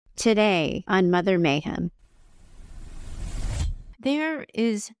Today on Mother Mayhem. There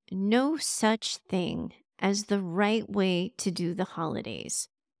is no such thing as the right way to do the holidays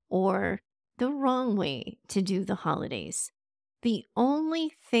or the wrong way to do the holidays. The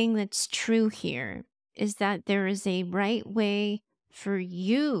only thing that's true here is that there is a right way for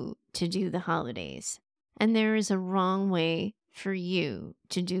you to do the holidays, and there is a wrong way for you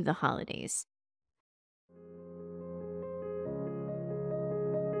to do the holidays.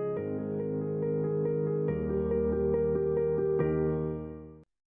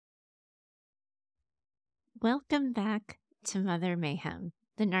 Welcome back to Mother Mayhem,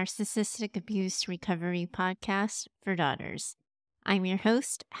 the Narcissistic Abuse Recovery Podcast for daughters. I'm your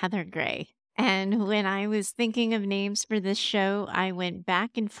host, Heather Gray. And when I was thinking of names for this show, I went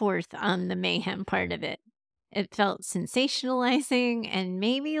back and forth on the mayhem part of it. It felt sensationalizing and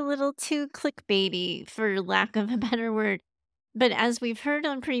maybe a little too clickbaity, for lack of a better word. But as we've heard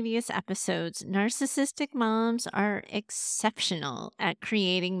on previous episodes, narcissistic moms are exceptional at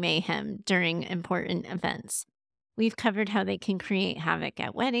creating mayhem during important events. We've covered how they can create havoc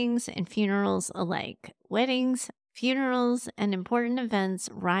at weddings and funerals alike. Weddings, funerals, and important events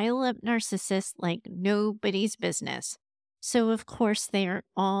rile up narcissists like nobody's business. So, of course, they are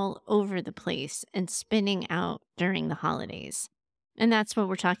all over the place and spinning out during the holidays. And that's what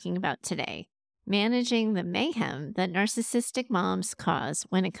we're talking about today. Managing the mayhem that narcissistic moms cause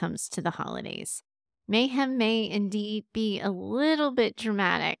when it comes to the holidays. Mayhem may indeed be a little bit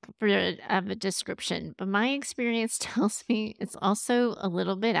dramatic of a description, but my experience tells me it's also a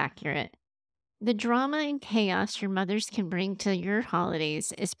little bit accurate. The drama and chaos your mothers can bring to your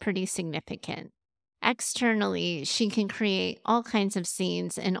holidays is pretty significant. Externally, she can create all kinds of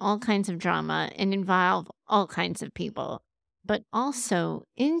scenes and all kinds of drama and involve all kinds of people. But also,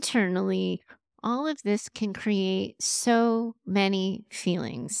 internally, all of this can create so many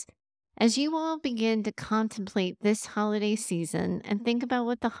feelings. As you all begin to contemplate this holiday season and think about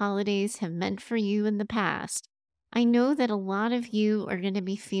what the holidays have meant for you in the past, I know that a lot of you are going to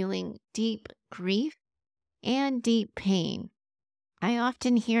be feeling deep grief and deep pain. I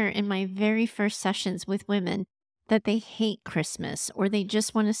often hear in my very first sessions with women that they hate Christmas or they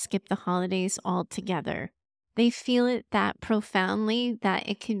just want to skip the holidays altogether. They feel it that profoundly that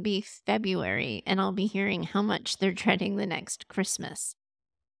it can be February and I'll be hearing how much they're dreading the next Christmas.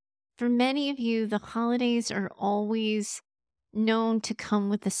 For many of you, the holidays are always known to come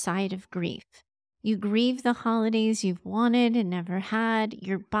with a side of grief. You grieve the holidays you've wanted and never had.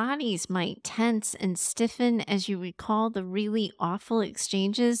 Your bodies might tense and stiffen as you recall the really awful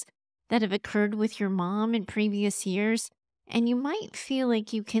exchanges that have occurred with your mom in previous years. And you might feel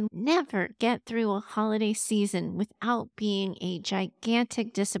like you can never get through a holiday season without being a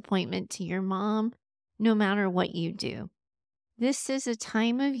gigantic disappointment to your mom, no matter what you do. This is a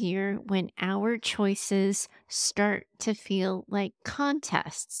time of year when our choices start to feel like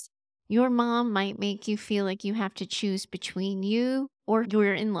contests. Your mom might make you feel like you have to choose between you or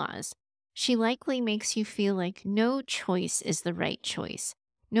your in-laws. She likely makes you feel like no choice is the right choice.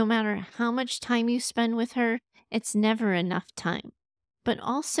 No matter how much time you spend with her, it's never enough time. But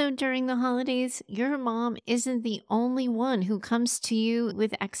also during the holidays, your mom isn't the only one who comes to you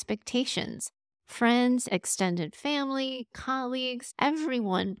with expectations. Friends, extended family, colleagues,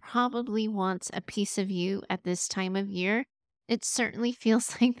 everyone probably wants a piece of you at this time of year. It certainly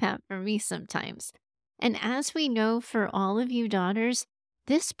feels like that for me sometimes. And as we know for all of you daughters,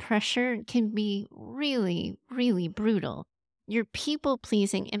 this pressure can be really, really brutal. Your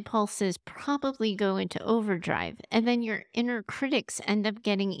people-pleasing impulses probably go into overdrive, and then your inner critics end up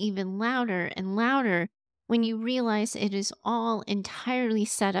getting even louder and louder when you realize it is all entirely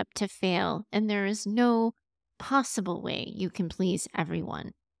set up to fail, and there is no possible way you can please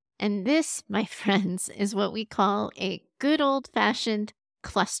everyone. And this, my friends, is what we call a good old-fashioned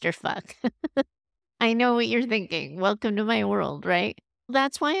clusterfuck. I know what you're thinking. Welcome to my world, right?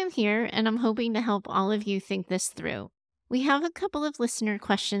 That's why I'm here, and I'm hoping to help all of you think this through. We have a couple of listener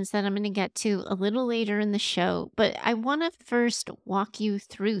questions that I'm going to get to a little later in the show, but I want to first walk you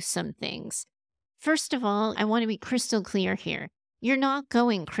through some things. First of all, I want to be crystal clear here. You're not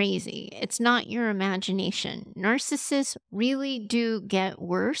going crazy. It's not your imagination. Narcissists really do get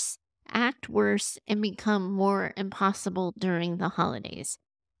worse, act worse, and become more impossible during the holidays.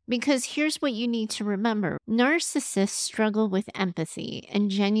 Because here's what you need to remember. Narcissists struggle with empathy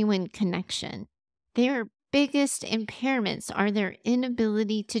and genuine connection. Their biggest impairments are their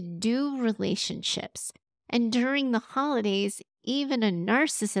inability to do relationships. And during the holidays, even a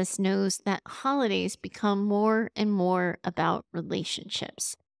narcissist knows that holidays become more and more about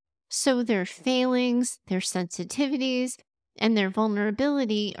relationships. So their failings, their sensitivities, and their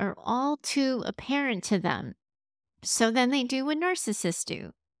vulnerability are all too apparent to them. So then they do what narcissists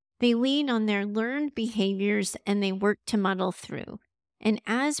do. They lean on their learned behaviors and they work to muddle through. And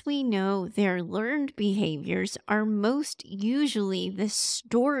as we know, their learned behaviors are most usually the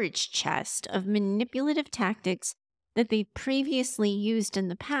storage chest of manipulative tactics that they previously used in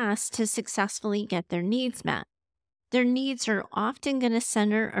the past to successfully get their needs met. Their needs are often going to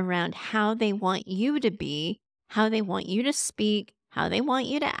center around how they want you to be, how they want you to speak, how they want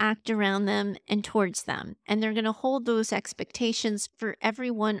you to act around them and towards them. And they're going to hold those expectations for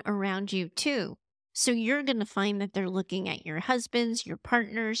everyone around you too. So you're going to find that they're looking at your husbands, your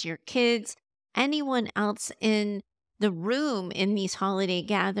partners, your kids, anyone else in the room in these holiday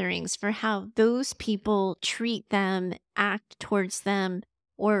gatherings for how those people treat them, act towards them,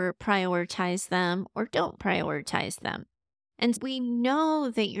 or prioritize them, or don't prioritize them. And we know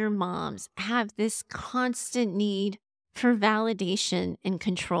that your moms have this constant need for validation and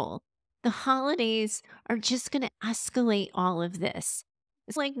control. The holidays are just going to escalate all of this.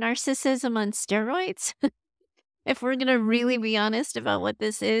 It's like narcissism on steroids. If we're going to really be honest about what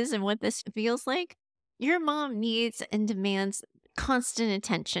this is and what this feels like, your mom needs and demands constant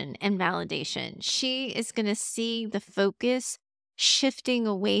attention and validation. She is going to see the focus shifting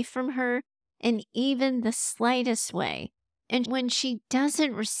away from her in even the slightest way. And when she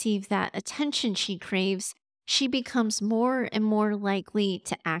doesn't receive that attention she craves, she becomes more and more likely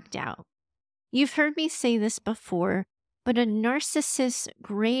to act out. You've heard me say this before, but a narcissist's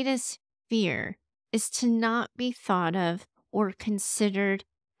greatest fear is to not be thought of or considered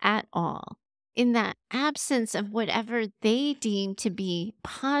at all. In that absence of whatever they deem to be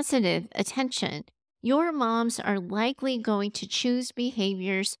positive attention, your moms are likely going to choose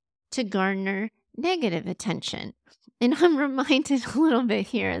behaviors to garner negative attention. And I'm reminded a little bit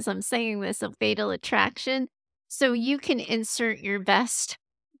here as I'm saying this of Fatal Attraction. So you can insert your best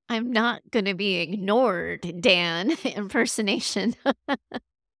 "I'm not going to be ignored, Dan" impersonation.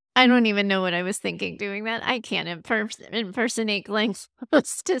 I don't even know what I was thinking doing that. I can't impersonate Glenn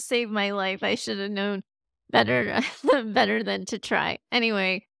Close to save my life. I should have known better, better than to try.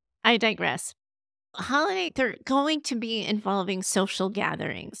 Anyway, I digress. Holiday, they're going to be involving social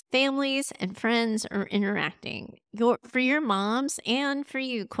gatherings. Families and friends are interacting. For your moms and for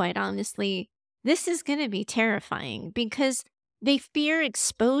you, quite honestly, this is going to be terrifying because they fear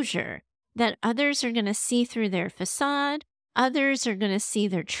exposure, that others are going to see through their facade. Others are going to see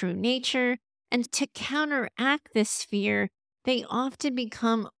their true nature, and to counteract this fear, they often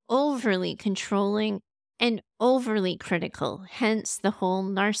become overly controlling and overly critical, hence the whole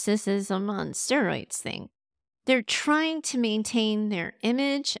narcissism on steroids thing. They're trying to maintain their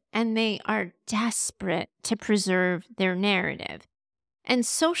image, and they are desperate to preserve their narrative. And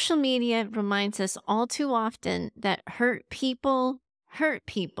social media reminds us all too often that hurt people hurt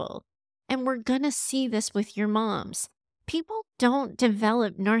people, and we're going to see this with your moms. People don't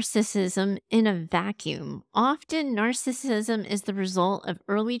develop narcissism in a vacuum. Often, narcissism is the result of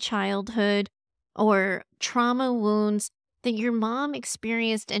early childhood or trauma wounds that your mom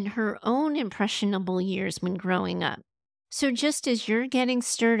experienced in her own impressionable years when growing up. So just as you're getting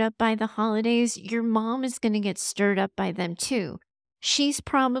stirred up by the holidays, your mom is going to get stirred up by them too. She's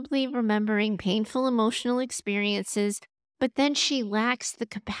probably remembering painful emotional experiences, but then she lacks the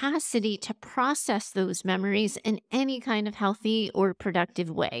capacity to process those memories in any kind of healthy or productive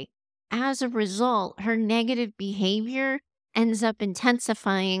way. As a result, her negative behavior ends up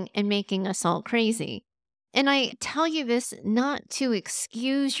intensifying and making us all crazy. And I tell you this not to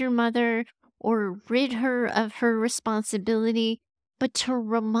excuse your mother or rid her of her responsibility, but to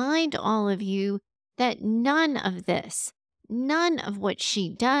remind all of you that none of this, none of what she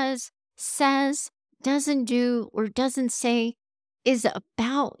does, says, doesn't do, or doesn't say is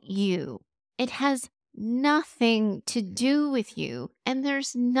about you. It has nothing to do with you, and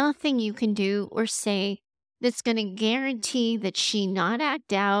there's nothing you can do or say that's going to guarantee that she not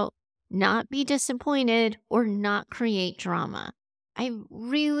act out, not be disappointed, or not create drama. I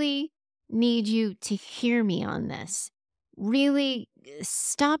really need you to hear me on this. Really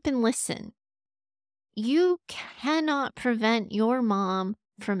stop and listen. You cannot prevent your mom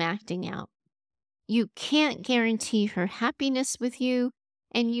from acting out. You can't guarantee her happiness with you,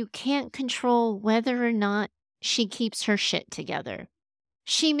 and you can't control whether or not she keeps her shit together.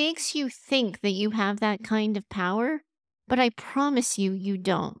 She makes you think that you have that kind of power, but I promise you, you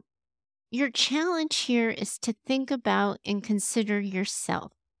don't. Your challenge here is to think about and consider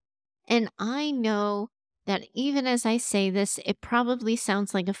yourself. And I know that even as I say this, it probably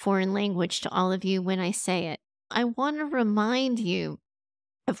sounds like a foreign language to all of you when I say it. I want to remind you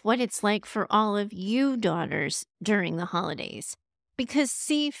of what it's like for all of you daughters during the holidays. Because,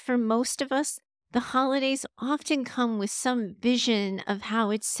 see, for most of us, the holidays often come with some vision of how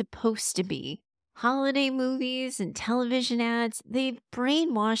it's supposed to be. Holiday movies and television ads, they've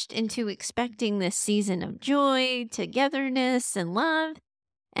brainwashed into expecting this season of joy, togetherness, and love.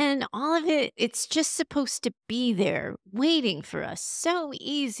 And all of it, it's just supposed to be there, waiting for us. So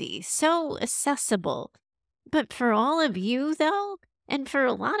easy, so accessible. But for all of you, though, and for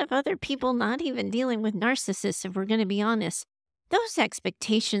a lot of other people not even dealing with narcissists, if we're going to be honest, those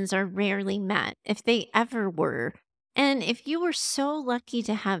expectations are rarely met, if they ever were. And if you were so lucky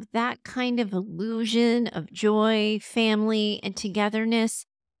to have that kind of illusion of joy, family, and togetherness,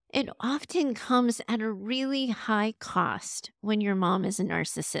 it often comes at a really high cost when your mom is a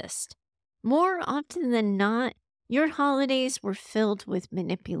narcissist. More often than not, your holidays were filled with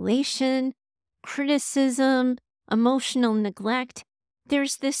manipulation, criticism, emotional neglect.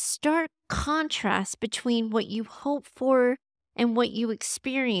 There's this stark contrast between what you hope for and what you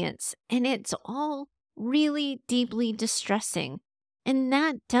experience, and it's all really deeply distressing. And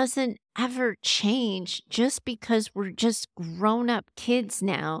that doesn't ever change just because we're just grown up kids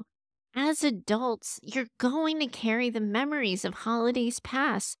now. As adults, you're going to carry the memories of holidays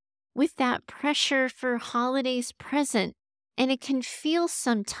past with that pressure for holidays present. And it can feel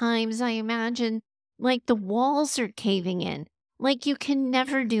sometimes, I imagine, like the walls are caving in, like you can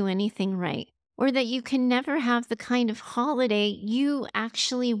never do anything right, or that you can never have the kind of holiday you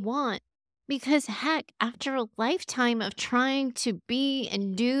actually want. Because heck, after a lifetime of trying to be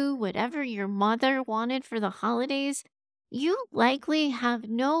and do whatever your mother wanted for the holidays, you likely have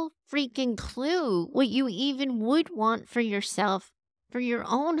no freaking clue what you even would want for yourself for your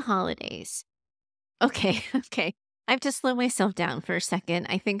own holidays. Okay. I have to slow myself down for a second.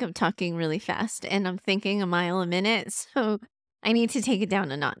 I think I'm talking really fast and I'm thinking a mile a minute, so I need to take it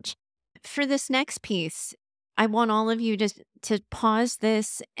down a notch. For this next piece, I want all of you to pause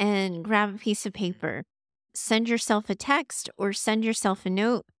this and grab a piece of paper. Send yourself a text or send yourself a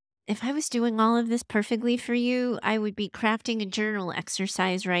note. If I was doing all of this perfectly for you, I would be crafting a journal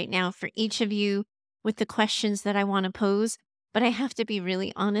exercise right now for each of you with the questions that I want to pose. But I have to be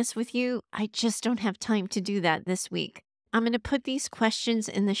really honest with you. I just don't have time to do that this week. I'm going to put these questions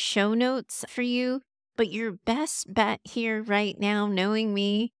in the show notes for you. But your best bet here right now, knowing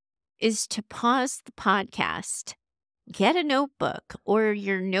me, is to pause the podcast, get a notebook or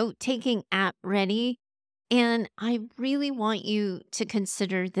your note-taking app ready, and I really want you to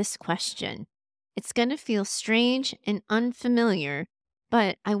consider this question. It's going to feel strange and unfamiliar,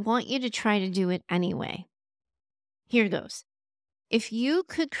 but I want you to try to do it anyway. Here goes. If you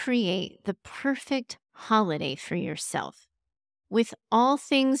could create the perfect holiday for yourself, with all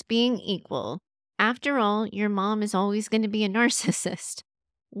things being equal, after all, your mom is always going to be a narcissist.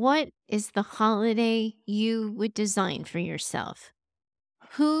 What is the holiday you would design for yourself?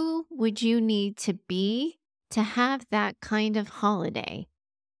 Who would you need to be to have that kind of holiday?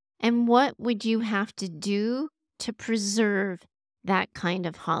 And what would you have to do to preserve that kind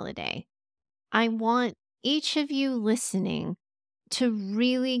of holiday? I want each of you listening to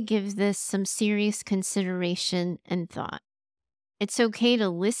really give this some serious consideration and thought. It's okay to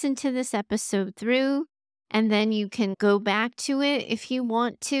listen to this episode through, and then you can go back to it if you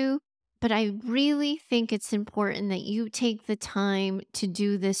want to. But I really think it's important that you take the time to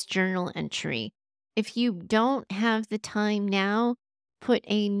do this journal entry. If you don't have the time now, put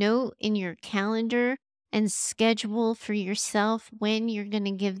a note in your calendar and schedule for yourself when you're going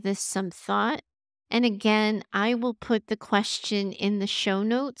to give this some thought. And again, I will put the question in the show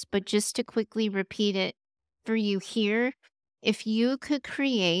notes, but just to quickly repeat it for you here. If you could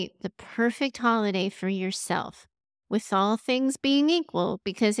create the perfect holiday for yourself, with all things being equal,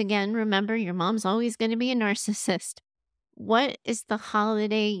 because again, remember, your mom's always going to be a narcissist, what is the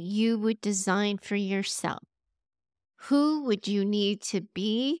holiday you would design for yourself? Who would you need to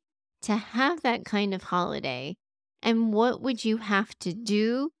be to have that kind of holiday? And what would you have to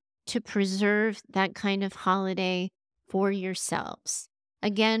do to preserve that kind of holiday for yourselves?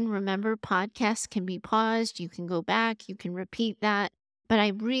 Again, remember, podcasts can be paused. You can go back. You can repeat that. But I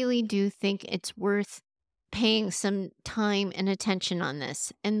really do think it's worth paying some time and attention on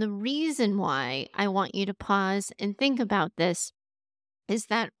this. And the reason why I want you to pause and think about this is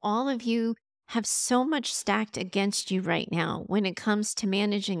that all of you have so much stacked against you right now when it comes to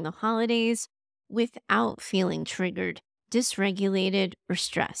managing the holidays without feeling triggered, dysregulated, or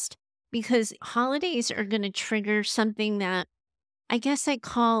stressed. Because holidays are going to trigger something that I guess I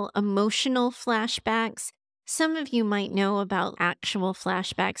call emotional flashbacks, Some of you might know about actual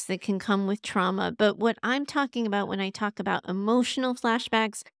flashbacks that can come with trauma, but what I'm talking about when I talk about emotional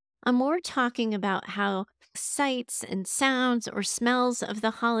flashbacks, I'm more talking about how sights and sounds or smells of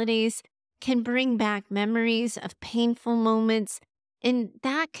the holidays can bring back memories of painful moments, and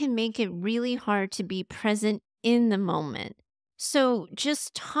that can make it really hard to be present in the moment. So,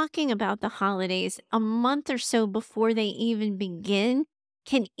 just talking about the holidays a month or so before they even begin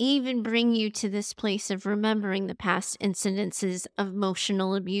can even bring you to this place of remembering the past incidences of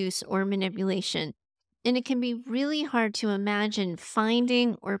emotional abuse or manipulation. And it can be really hard to imagine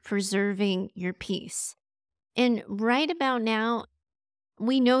finding or preserving your peace. And right about now,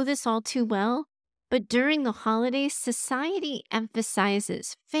 we know this all too well, but during the holidays, society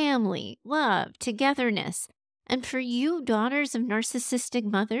emphasizes family, love, togetherness. And for you, daughters of narcissistic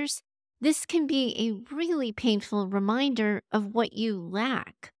mothers, this can be a really painful reminder of what you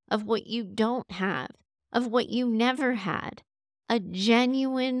lack, of what you don't have, of what you never had a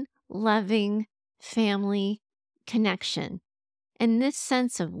genuine, loving family connection. And this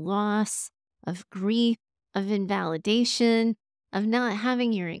sense of loss, of grief, of invalidation, of not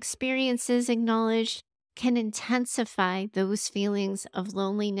having your experiences acknowledged can intensify those feelings of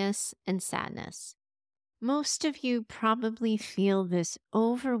loneliness and sadness. Most of you probably feel this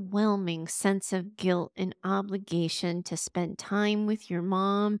overwhelming sense of guilt and obligation to spend time with your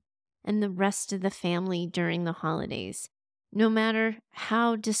mom and the rest of the family during the holidays, no matter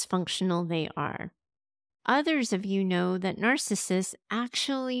how dysfunctional they are. Others of you know that narcissists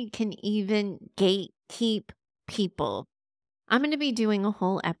actually can even gatekeep people. I'm going to be doing a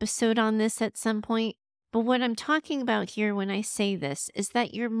whole episode on this at some point, but what I'm talking about here when I say this is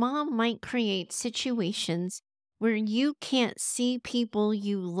that your mom might create situations where you can't see people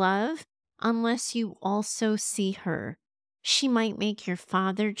you love unless you also see her. She might make your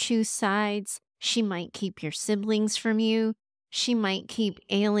father choose sides. She might keep your siblings from you. She might keep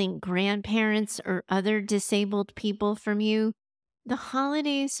ailing grandparents or other disabled people from you. The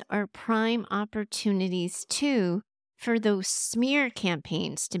holidays are prime opportunities, too, for those smear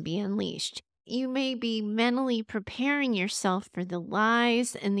campaigns to be unleashed. You may be mentally preparing yourself for the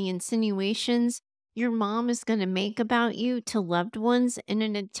lies and the insinuations your mom is going to make about you to loved ones in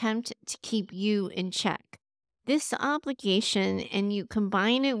an attempt to keep you in check. This obligation, and you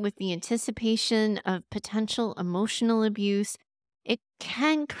combine it with the anticipation of potential emotional abuse, it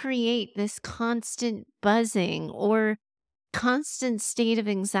can create this constant buzzing or constant state of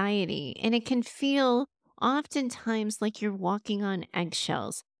anxiety, and it can feel oftentimes like you're walking on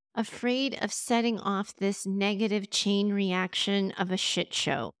eggshells, afraid of setting off this negative chain reaction of a shit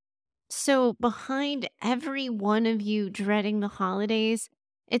show. So, behind every one of you dreading the holidays,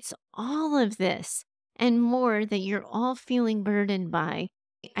 it's all of this and more that you're all feeling burdened by.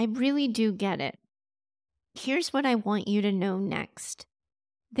 I really do get it. Here's what I want you to know next.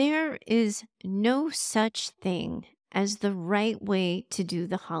 There is no such thing as the right way to do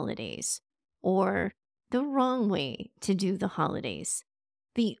the holidays or the wrong way to do the holidays.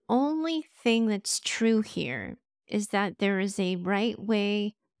 The only thing that's true here is that there is a right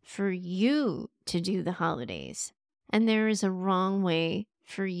way for you to do the holidays, and there is a wrong way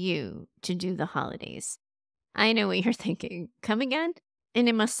for you to do the holidays. I know what you're thinking. Come again? And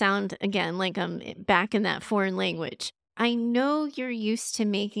it must sound again like I'm back in that foreign language. I know you're used to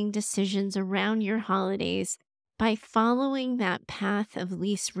making decisions around your holidays by following that path of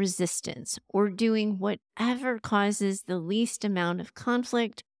least resistance or doing whatever causes the least amount of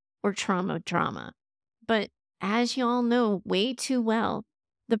conflict or trauma drama. But as you all know way too well,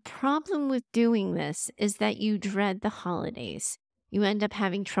 the problem with doing this is that you dread the holidays. You end up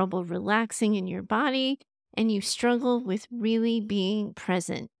having trouble relaxing in your body, and you struggle with really being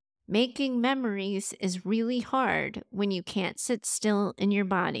present. Making memories is really hard when you can't sit still in your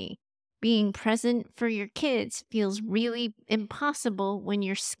body. Being present for your kids feels really impossible when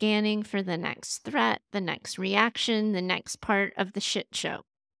you're scanning for the next threat, the next reaction, the next part of the shit show.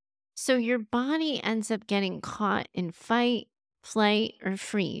 So your body ends up getting caught in fight, flight, or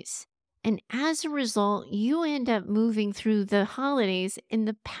freeze. And as a result, you end up moving through the holidays in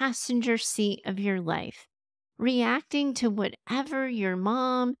the passenger seat of your life, reacting to whatever your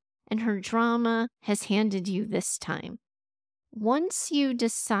mom and her drama has handed you this time. Once you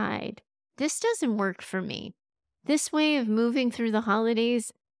decide, this doesn't work for me, this way of moving through the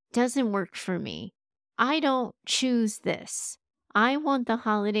holidays doesn't work for me, I don't choose this. I want the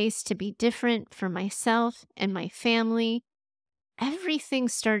holidays to be different for myself and my family. Everything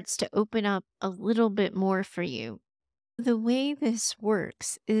starts to open up a little bit more for you. The way this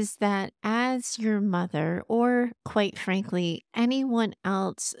works is that as your mother, or quite frankly, anyone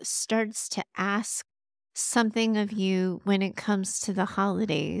else starts to ask something of you when it comes to the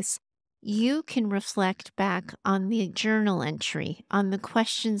holidays, you can reflect back on the journal entry, on the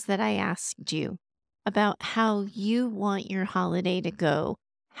questions that I asked you about how you want your holiday to go,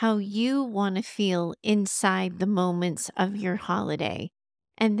 how you want to feel inside the moments of your holiday.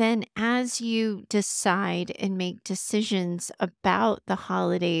 And then as you decide and make decisions about the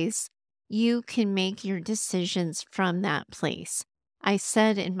holidays, you can make your decisions from that place. I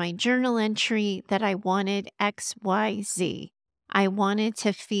said in my journal entry that I wanted XYZ. I wanted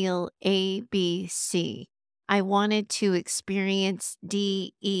to feel ABC. I wanted to experience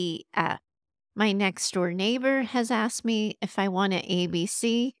DEF. My next door neighbor has asked me if I want an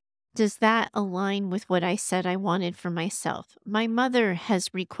ABC. Does that align with what I said I wanted for myself? My mother has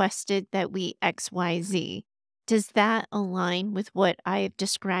requested that we XYZ. Does that align with what I have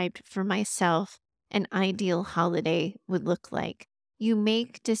described for myself an ideal holiday would look like? You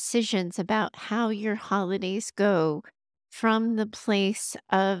make decisions about how your holidays go from the place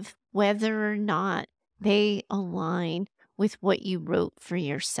of whether or not they align with what you wrote for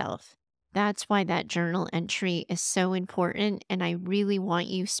yourself. That's why that journal entry is so important. And I really want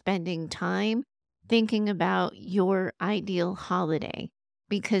you spending time thinking about your ideal holiday,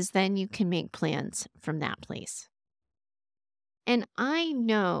 because then you can make plans from that place. And I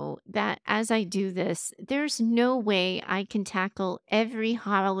know that as I do this, there's no way I can tackle every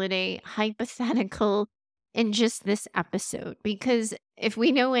holiday hypothetical in just this episode, because if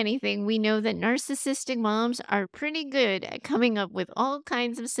we know anything, we know that narcissistic moms are pretty good at coming up with all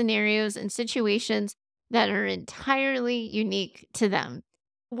kinds of scenarios and situations that are entirely unique to them.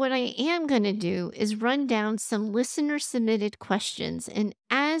 What I am going to do is run down some listener submitted questions, and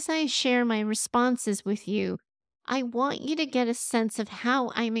as I share my responses with you, I want you to get a sense of how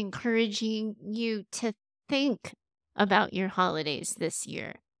I'm encouraging you to think about your holidays this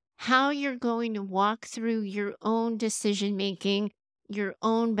year, how you're going to walk through your own decision making, your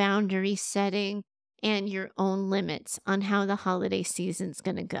own boundary setting, and your own limits on how the holiday season's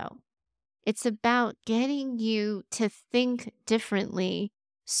going to go. It's about getting you to think differently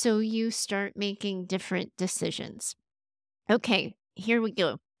so you start making different decisions. Okay, here we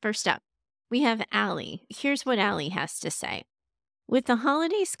go. First up, we have Allie. Here's what Allie has to say. With the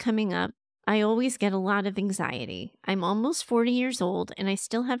holidays coming up, I always get a lot of anxiety. I'm almost 40 years old and I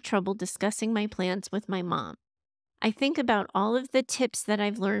still have trouble discussing my plans with my mom. I think about all of the tips that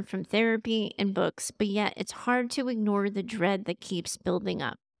I've learned from therapy and books, but yet it's hard to ignore the dread that keeps building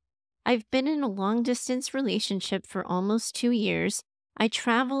up. I've been in a long-distance relationship for almost 2 years. I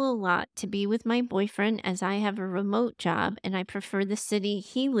travel a lot to be with my boyfriend as I have a remote job and I prefer the city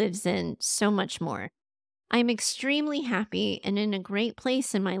he lives in so much more. I'm extremely happy and in a great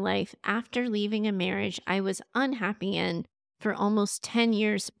place in my life after leaving a marriage I was unhappy in for almost 10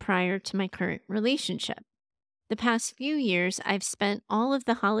 years prior to my current relationship. The past few years, I've spent all of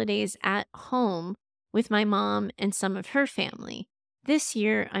the holidays at home with my mom and some of her family. This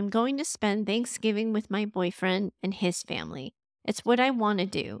year, I'm going to spend Thanksgiving with my boyfriend and his family. It's what I want to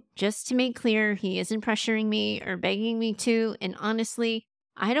do. Just to make clear, he isn't pressuring me or begging me to, and honestly,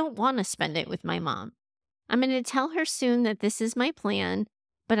 I don't want to spend it with my mom. I'm going to tell her soon that this is my plan,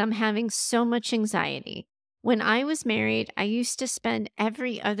 but I'm having so much anxiety. When I was married, I used to spend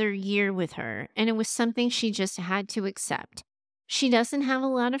every other year with her, and it was something she just had to accept. She doesn't have a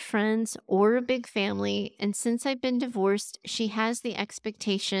lot of friends or a big family, and since I've been divorced, she has the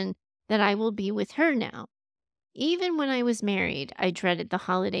expectation that I will be with her now. Even when I was married, I dreaded the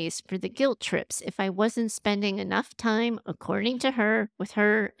holidays for the guilt trips if I wasn't spending enough time, according to her, with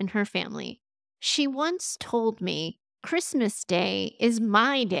her and her family. She once told me, "Christmas Day is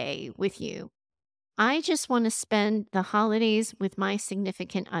my day with you." I just want to spend the holidays with my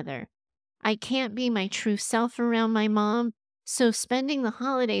significant other. I can't be my true self around my mom, so spending the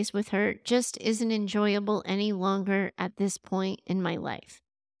holidays with her just isn't enjoyable any longer at this point in my life.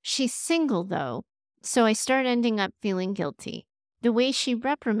 She's single, though, so I start ending up feeling guilty. The way she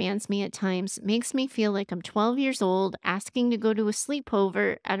reprimands me at times makes me feel like I'm 12 years old asking to go to a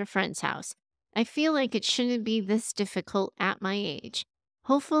sleepover at a friend's house. I feel like it shouldn't be this difficult at my age.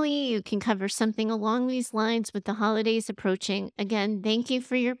 Hopefully you can cover something along these lines with the holidays approaching. Again, thank you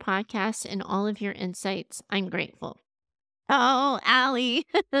for your podcast and all of your insights. I'm grateful. Oh, Allie,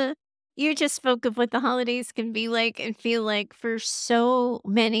 you just spoke of what the holidays can be like and feel like for so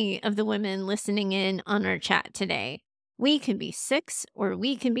many of the women listening in on our chat today. We can be 6 or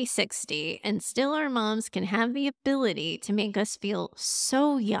we can be 60, and still our moms can have the ability to make us feel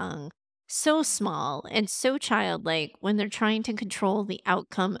so young, so small, and so childlike when they're trying to control the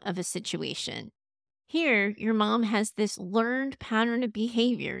outcome of a situation. Here, your mom has this learned pattern of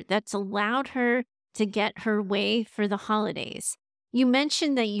behavior that's allowed her to get her way for the holidays. You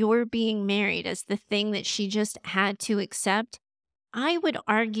mentioned that you're being married as the thing that she just had to accept. I would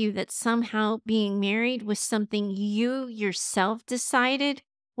argue that somehow being married was something you yourself decided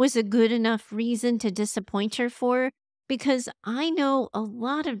was a good enough reason to disappoint her for, because I know a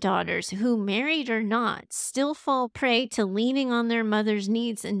lot of daughters who, married or not, still fall prey to leaning on their mother's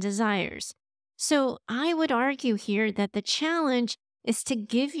needs and desires. So I would argue here that the challenge is to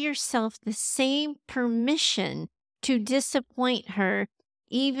give yourself the same permission to disappoint her,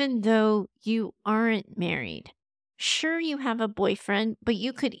 even though you aren't married. Sure, you have a boyfriend, but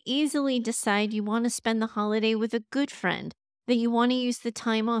you could easily decide you want to spend the holiday with a good friend, that you want to use the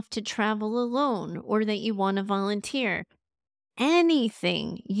time off to travel alone, or that you want to volunteer.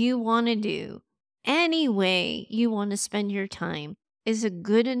 Anything you want to do, any way you want to spend your time is a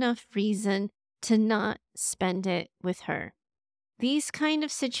good enough reason to not spend it with her. These kind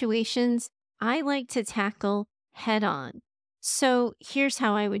of situations I like to tackle head on. So here's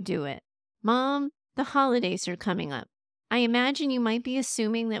how I would do it. Mom, the holidays are coming up. I imagine you might be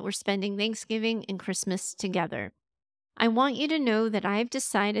assuming that we're spending Thanksgiving and Christmas together. I want you to know that I've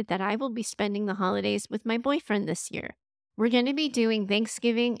decided that I will be spending the holidays with my boyfriend this year. We're going to be doing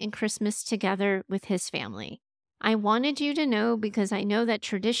Thanksgiving and Christmas together with his family. I wanted you to know because I know that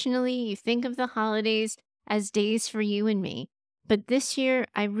traditionally you think of the holidays as days for you and me. But this year,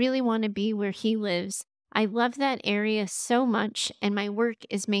 I really want to be where he lives. I love that area so much, and my work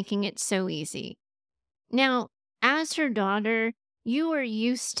is making it so easy. Now, as her daughter, you are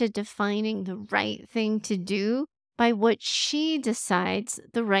used to defining the right thing to do by what she decides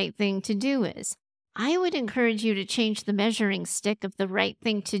the right thing to do is. I would encourage you to change the measuring stick of the right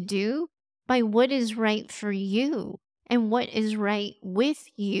thing to do by what is right for you and what is right with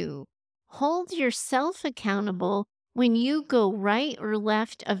you. Hold yourself accountable when you go right or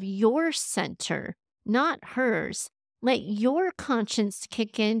left of your center, not hers. Let your conscience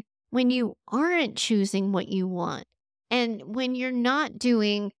kick in when you aren't choosing what you want and when you're not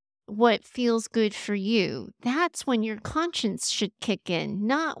doing what feels good for you. That's when your conscience should kick in,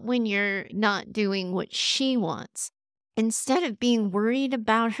 not when you're not doing what she wants. Instead of being worried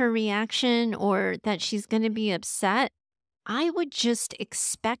about her reaction or that she's going to be upset, I would just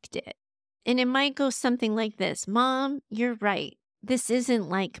expect it. And it might go something like this. Mom, you're right. This isn't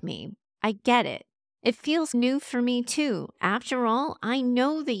like me. I get it. It feels new for me too. After all, I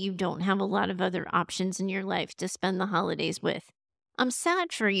know that you don't have a lot of other options in your life to spend the holidays with. I'm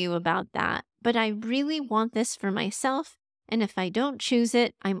sad for you about that, but I really want this for myself. And if I don't choose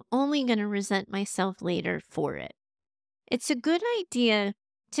it, I'm only going to resent myself later for it. It's a good idea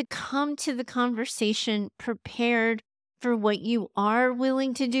to come to the conversation prepared for what you are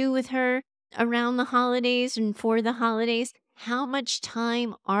willing to do with her around the holidays and for the holidays. How much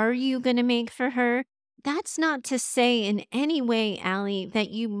time are you going to make for her? That's not to say in any way, Allie, that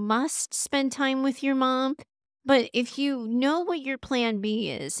you must spend time with your mom. But if you know what your plan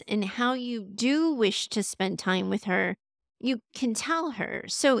B is and how you do wish to spend time with her, you can tell her.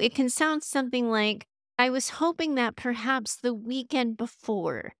 So it can sound something like, I was hoping that perhaps the weekend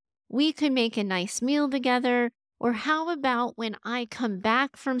before we could make a nice meal together. Or how about when I come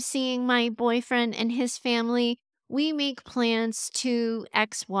back from seeing my boyfriend and his family, we make plans to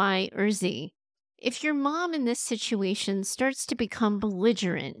X, Y, or Z. If your mom in this situation starts to become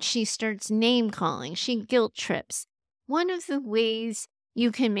belligerent, she starts name calling, she guilt trips. One of the ways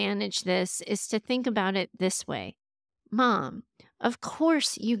you can manage this is to think about it this way. Mom, of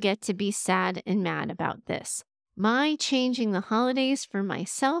course you get to be sad and mad about this. My changing the holidays for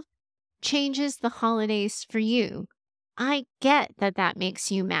myself changes the holidays for you. I get that that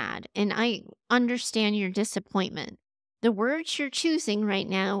makes you mad, and I understand your disappointment. The words you're choosing right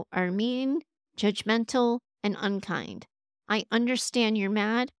now are mean, judgmental, and unkind. I understand you're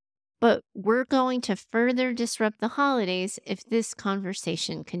mad, but we're going to further disrupt the holidays if this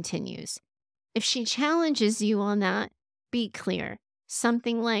conversation continues. If she challenges you on that, be clear.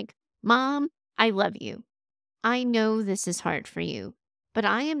 Something like, Mom, I love you. I know this is hard for you, but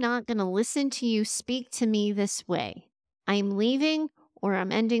I am not going to listen to you speak to me this way. I'm leaving or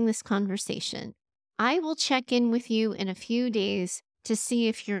I'm ending this conversation. I will check in with you in a few days to see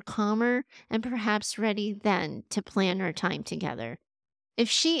if you're calmer and perhaps ready then to plan our time together. If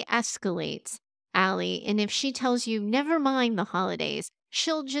she escalates, Allie, and if she tells you, never mind the holidays,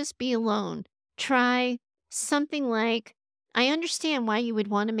 she'll just be alone, try something like, I understand why you would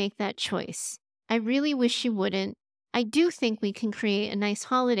want to make that choice. I really wish you wouldn't. I do think we can create a nice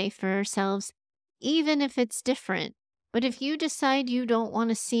holiday for ourselves, even if it's different. But if you decide you don't want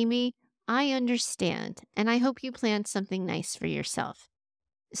to see me, I understand, and I hope you plan something nice for yourself.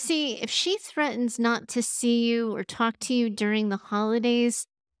 See, if she threatens not to see you or talk to you during the holidays,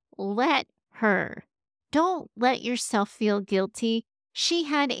 let her. Don't let yourself feel guilty. She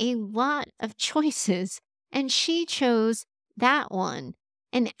had a lot of choices and she chose that one.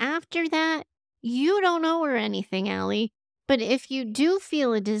 And after that, you don't owe her anything, Allie. But if you do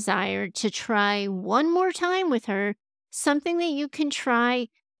feel a desire to try one more time with her, something that you can try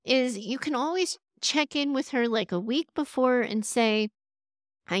is you can always check in with her like a week before and say,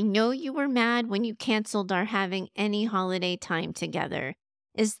 I know you were mad when you canceled our having any holiday time together.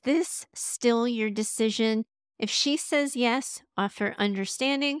 Is this still your decision? If she says yes, offer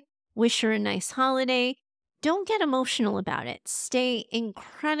understanding, wish her a nice holiday. Don't get emotional about it. Stay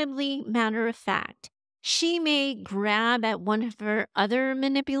incredibly matter of fact. She may grab at one of her other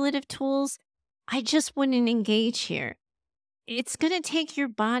manipulative tools. I just wouldn't engage here. It's going to take your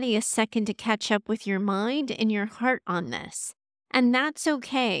body a second to catch up with your mind and your heart on this. And that's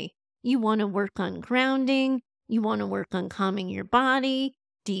okay. You want to work on grounding. You want to work on calming your body,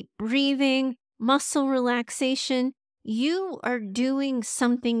 deep breathing, muscle relaxation. You are doing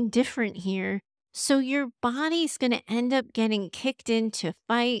something different here. So your body's going to end up getting kicked into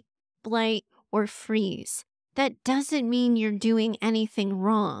fight, flight, or freeze. That doesn't mean you're doing anything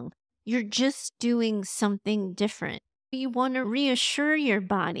wrong. You're just doing something different. You want to reassure your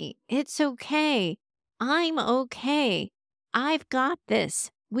body. It's okay. I'm okay. I've got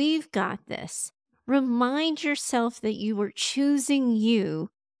this. We've got this. Remind yourself that you were choosing you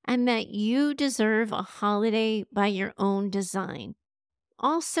and that you deserve a holiday by your own design.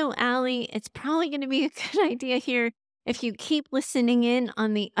 Also, Allie, it's probably going to be a good idea here if you keep listening in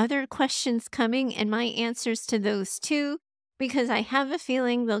on the other questions coming and my answers to those too, because I have a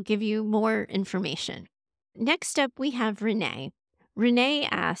feeling they'll give you more information. Next up, we have Renee. Renee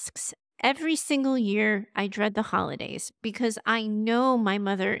asks, every single year I dread the holidays because I know my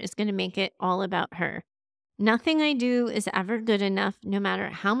mother is going to make it all about her. Nothing I do is ever good enough, no matter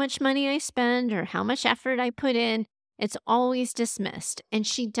how much money I spend or how much effort I put in. It's always dismissed, and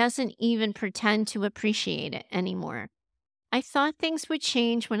she doesn't even pretend to appreciate it anymore. I thought things would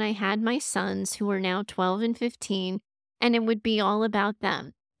change when I had my sons, who are now 12 and 15, and it would be all about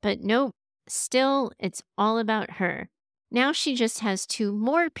them. But nope, still, it's all about her. Now she just has 2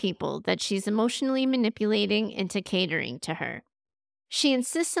 more people that she's emotionally manipulating into catering to her. She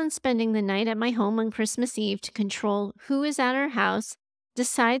insists on spending the night at my home on Christmas Eve to control who is at our house,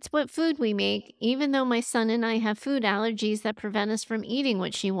 decides what food we make, even though my son and I have food allergies that prevent us from eating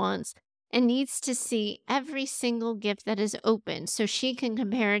what she wants, and needs to see every single gift that is opened so she can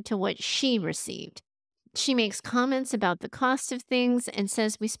compare it to what she received. She makes comments about the cost of things and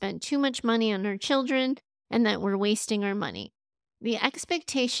says we spend too much money on our children and that we're wasting our money. The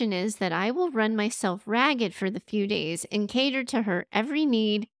expectation is that I will run myself ragged for the few days and cater to her every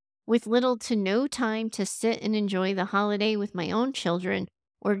need with little to no time to sit and enjoy the holiday with my own children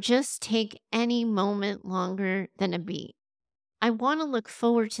or just take any moment longer than a beat. I want to look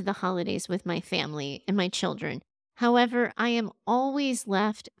forward to the holidays with my family and my children. However, I am always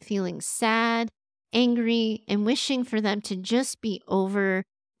left feeling sad, angry, and wishing for them to just be over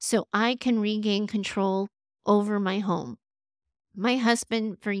so I can regain control over my home. My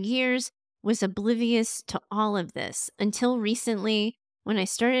husband, for years, was oblivious to all of this until recently when I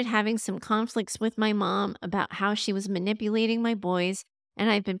started having some conflicts with my mom about how she was manipulating my boys, and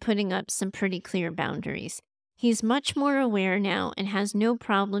I've been putting up some pretty clear boundaries. He's much more aware now and has no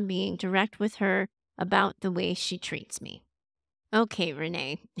problem being direct with her about the way she treats me. Okay,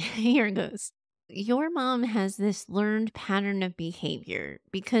 Renee, here goes. Your mom has this learned pattern of behavior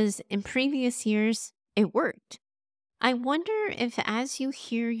because in previous years, it worked. I wonder if as you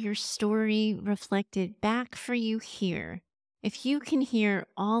hear your story reflected back for you here, if you can hear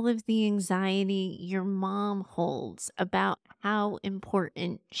all of the anxiety your mom holds about how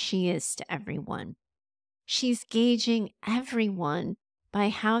important she is to everyone. She's gauging everyone by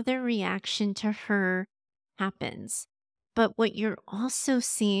how their reaction to her happens. But what you're also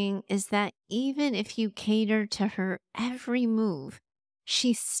seeing is that even if you cater to her every move,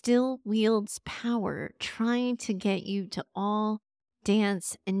 she still wields power trying to get you to all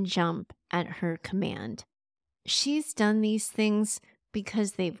dance and jump at her command. She's done these things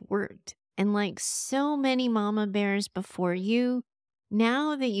because they've worked. And like so many mama bears before you,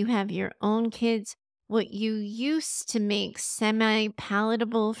 now that you have your own kids, what you used to make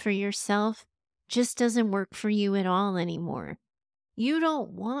semi-palatable for yourself just doesn't work for you at all anymore. You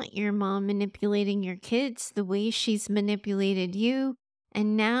don't want your mom manipulating your kids the way she's manipulated you.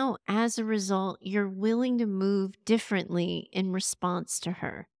 And now, as a result, you're willing to move differently in response to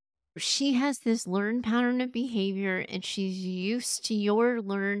her. She has this learned pattern of behavior and she's used to your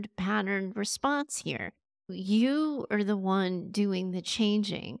learned pattern response here. You are the one doing the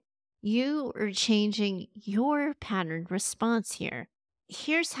changing. You are changing your pattern response here.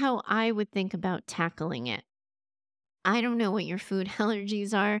 Here's how I would think about tackling it. I don't know what your food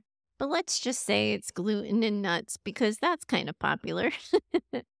allergies are, but let's just say it's gluten and nuts because that's kind of popular.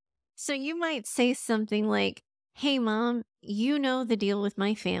 So you might say something like, "Hey, mom, you know the deal with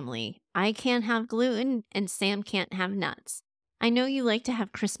my family. I can't have gluten and Sam can't have nuts. I know you like to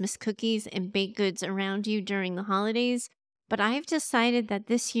have Christmas cookies and baked goods around you during the holidays, but I've decided that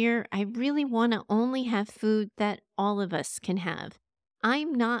this year I really want to only have food that all of us can have.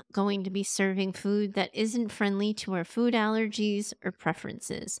 I'm not going to be serving food that isn't friendly to our food allergies or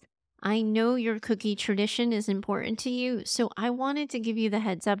preferences. I know your cookie tradition is important to you, so I wanted to give you the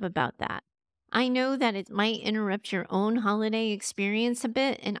heads up about that. I know that it might interrupt your own holiday experience a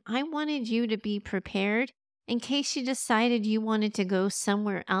bit, and I wanted you to be prepared in case you decided you wanted to go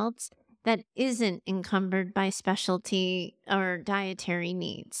somewhere else that isn't encumbered by specialty or dietary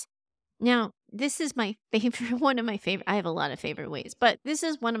needs." Now, this is my favorite, one of my favorite, I have a lot of favorite ways, but this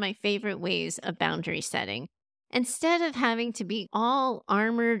is one of my favorite ways of boundary setting. Instead of having to be all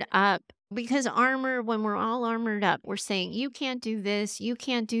armored up, because armor, when we're all armored up, we're saying, you can't do this, you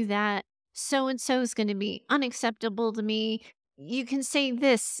can't do that, so and so is going to be unacceptable to me. You can say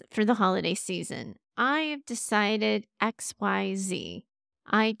this for the holiday season: I have decided XYZ.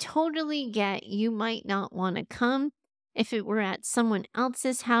 I totally get you might not want to come. If it were at someone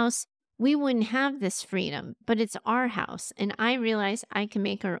else's house, we wouldn't have this freedom, but it's our house, and I realize I can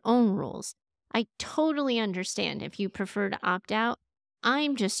make our own rules. I totally understand if you prefer to opt out.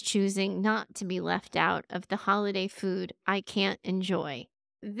 I'm just choosing not to be left out of the holiday food I can't enjoy.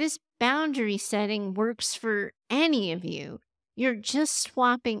 This boundary setting works for any of you. You're just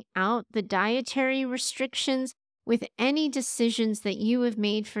swapping out the dietary restrictions with any decisions that you have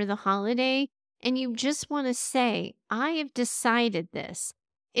made for the holiday, and you just want to say, I have decided this.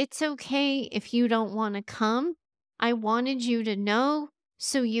 It's okay if you don't want to come. I wanted you to know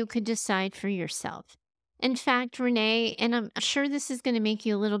so you could decide for yourself. In fact, Renee, and I'm sure this is going to make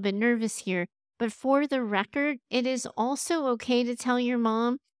you a little bit nervous here, but for the record, it is also okay to tell your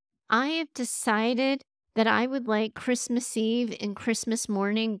mom, I have decided that I would like Christmas Eve and Christmas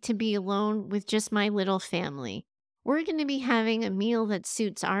morning to be alone with just my little family. We're going to be having a meal that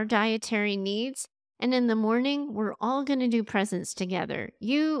suits our dietary needs. And in the morning, we're all going to do presents together.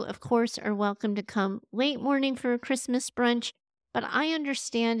 You, of course, are welcome to come late morning for a Christmas brunch, but I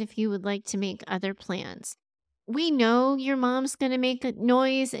understand if you would like to make other plans. We know your mom's going to make a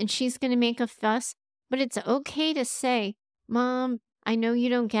noise and she's going to make a fuss, but it's okay to say, Mom, I know you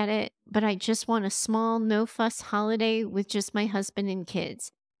don't get it, but I just want a small, no-fuss holiday with just my husband and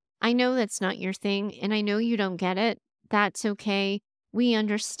kids. I know that's not your thing, and I know you don't get it. That's okay. We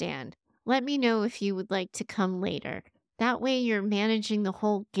understand. Let me know if you would like to come later. That way you're managing the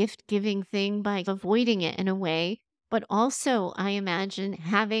whole gift-giving thing by avoiding it in a way, but also, I imagine,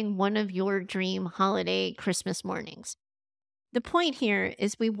 having one of your dream holiday Christmas mornings. The point here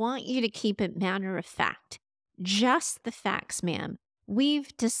is we want you to keep it matter of fact. Just the facts, ma'am.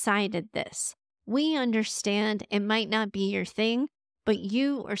 We've decided this. We understand it might not be your thing, but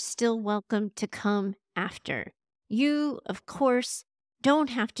you are still welcome to come after. You, of course,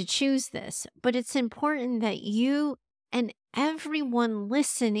 don't have to choose this, but it's important that you and everyone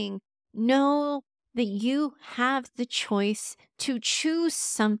listening know that you have the choice to choose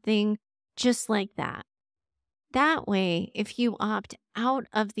something just like that. That way, if you opt out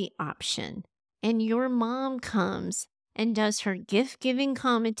of the option and your mom comes and does her gift-giving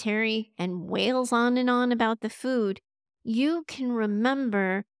commentary and wails on and on about the food, you can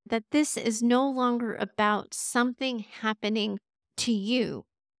remember that this is no longer about something happening to you.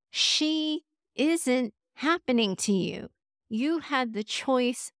 She isn't happening to you. You had the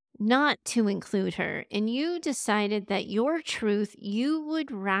choice not to include her, and you decided that your truth, you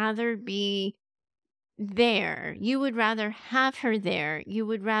would rather be there. You would rather have her there. You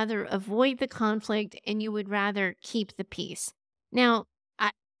would rather avoid the conflict, and you would rather keep the peace. Now,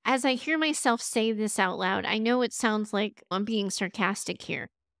 as I hear myself say this out loud, I know it sounds like I'm being sarcastic here.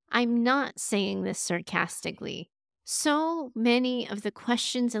 I'm not saying this sarcastically. So many of the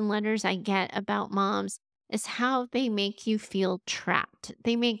questions and letters I get about moms is how they make you feel trapped.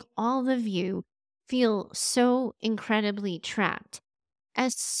 They make all of you feel so incredibly trapped.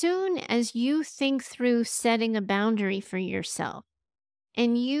 As soon as you think through setting a boundary for yourself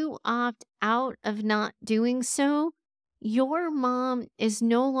and you opt out of not doing so, your mom is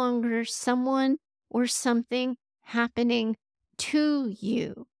no longer someone or something happening to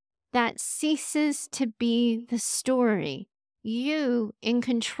you. That ceases to be the story. You, in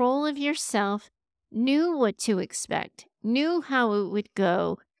control of yourself, knew what to expect, knew how it would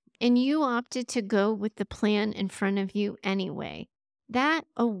go, and you opted to go with the plan in front of you anyway. That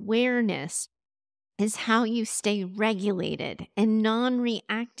awareness is how you stay regulated and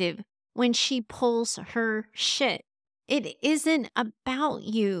non-reactive when she pulls her shit. It isn't about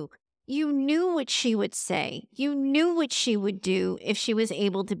you. You knew what she would say. You knew what she would do if she was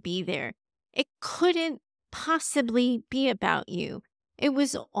able to be there. It couldn't possibly be about you. It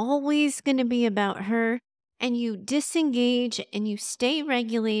was always going to be about her, and you disengage and you stay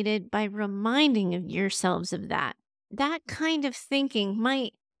regulated by reminding yourselves of that. That kind of thinking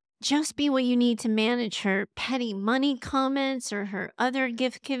might just be what you need to manage her petty money comments or her other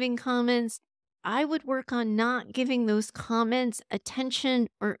gift-giving comments. I would work on not giving those comments attention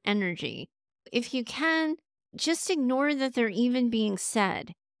or energy. If you can, just ignore that they're even being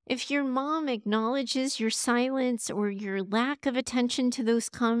said. If your mom acknowledges your silence or your lack of attention to those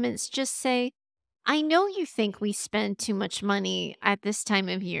comments, just say, I know you think we spend too much money at this time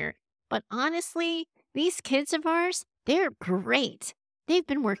of year, but honestly, these kids of ours, they're great. They've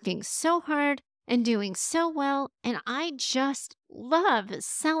been working so hard and doing so well, and I just love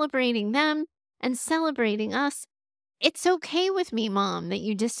celebrating them and celebrating us. It's okay with me, Mom, that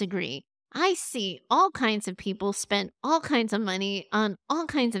you disagree. I see all kinds of people spend all kinds of money on all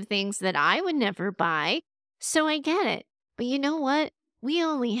kinds of things that I would never buy, so I get it. But you know what? We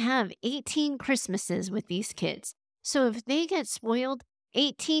only have 18 Christmases with these kids. So if they get spoiled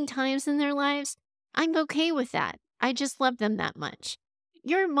 18 times in their lives, I'm okay with that. I just love them that much.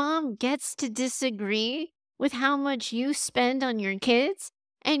 Your mom gets to disagree with how much you spend on your kids,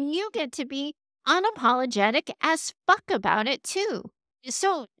 and you get to be unapologetic as fuck about it too.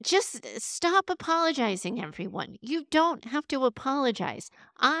 So just stop apologizing, everyone. You don't have to apologize.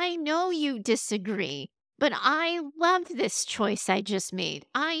 I know you disagree, but I love this choice I just made.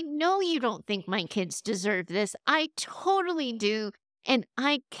 I know you don't think my kids deserve this. I totally do, and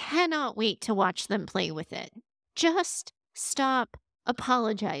I cannot wait to watch them play with it. Just stop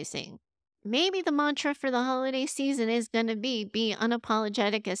apologizing. Maybe the mantra for the holiday season is going to be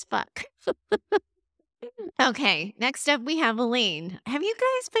unapologetic as fuck. Okay, next up we have Elaine. Have you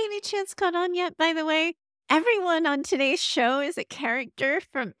guys by any chance caught on yet, by the way? Everyone on today's show is a character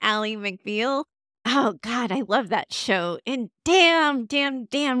from Ally McBeal. Oh, God, I love that show. And damn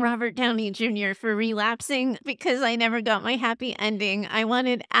Robert Downey Jr. for relapsing because I never got my happy ending. I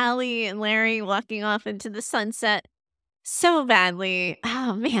wanted Ally and Larry walking off into the sunset so badly.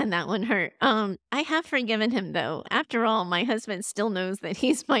 Oh, man, that one hurt. I have forgiven him, though. After all, my husband still knows that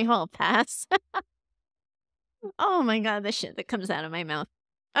he's my hall pass. Oh my God, the shit that comes out of my mouth.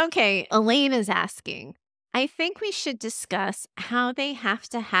 Okay, Elaine is asking, I think we should discuss how they have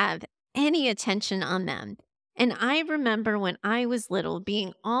to have any attention on them. And I remember when I was little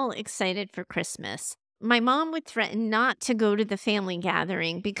being all excited for Christmas. My mom would threaten not to go to the family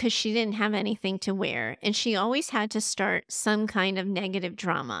gathering because she didn't have anything to wear, and she always had to start some kind of negative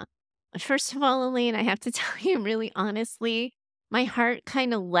drama. First of all, Elaine, I have to tell you really honestly, my heart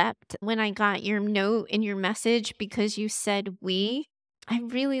kind of leapt when I got your note and your message because you said we. I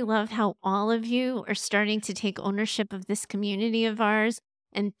really love how all of you are starting to take ownership of this community of ours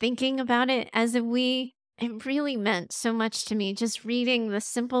and thinking about it as a we. It really meant so much to me just reading the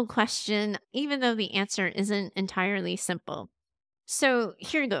simple question, even though the answer isn't entirely simple. So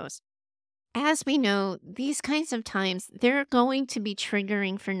here goes. As we know, these kinds of times, they're going to be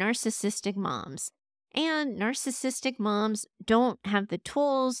triggering for narcissistic moms. And narcissistic moms don't have the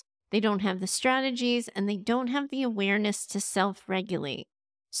tools, they don't have the strategies, and they don't have the awareness to self-regulate.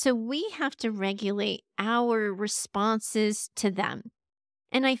 So we have to regulate our responses to them.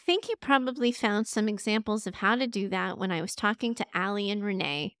 And I think you probably found some examples of how to do that when I was talking to Allie and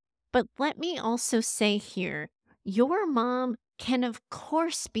Renee. But let me also say here, your mom can of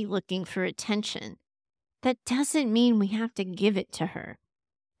course be looking for attention. That doesn't mean we have to give it to her.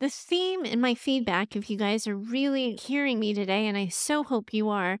 The theme in my feedback, if you guys are really hearing me today, and I so hope you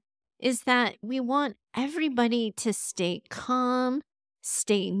are, is that we want everybody to stay calm,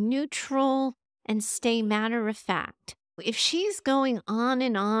 stay neutral, and stay matter of fact. If she's going on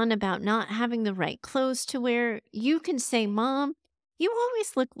and on about not having the right clothes to wear, you can say, Mom, you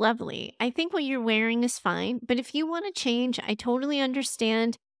always look lovely. I think what you're wearing is fine, but if you want to change, I totally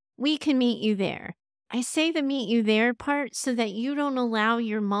understand. We can meet you there. I say the meet you there part so that you don't allow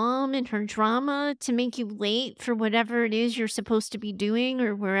your mom and her drama to make you late for whatever it is you're supposed to be doing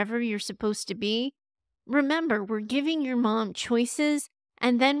or wherever you're supposed to be. Remember, we're giving your mom choices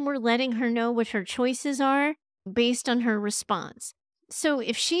and then we're letting her know what her choices are based on her response. So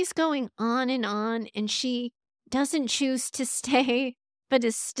if she's going on and she doesn't choose to stay, but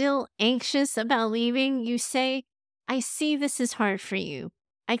is still anxious about leaving, you say, I see this is hard for you.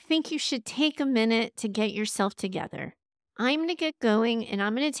 I think you should take a minute to get yourself together. I'm going to get going and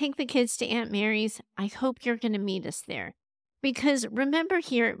I'm going to take the kids to Aunt Mary's. I hope you're going to meet us there. Because remember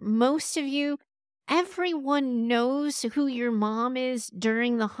here, most of you, everyone knows who your mom is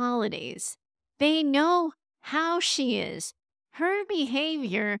during the holidays. They know how she is. Her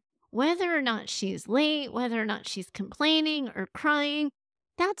behavior, whether or not she's late, whether or not she's complaining or crying,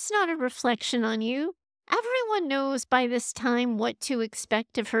 that's not a reflection on you. Everyone knows by this time what to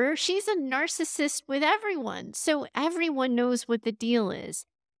expect of her. She's a narcissist with everyone, so everyone knows what the deal is.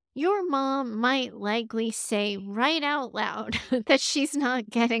 Your mom might likely say right out loud that she's not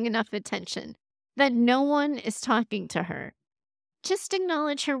getting enough attention, that no one is talking to her. Just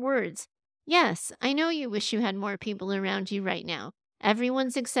acknowledge her words. Yes, I know you wish you had more people around you right now.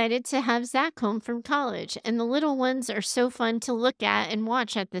 Everyone's excited to have Zach home from college, and the little ones are so fun to look at and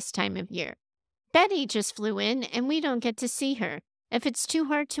watch at this time of year. Betty just flew in, and we don't get to see her. If it's too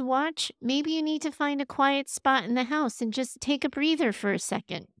hard to watch, maybe you need to find a quiet spot in the house and just take a breather for a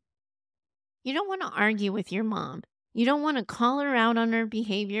second. You don't want to argue with your mom. You don't want to call her out on her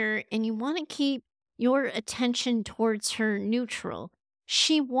behavior, and you want to keep your attention towards her neutral.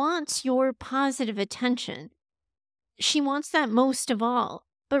 She wants your positive attention. She wants that most of all.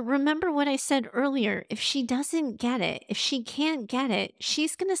 But remember what I said earlier, if she doesn't get it, if she can't get it,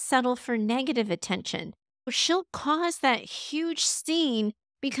 she's going to settle for negative attention. She'll cause that huge scene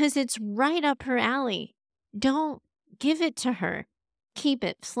because it's right up her alley. Don't give it to her. Keep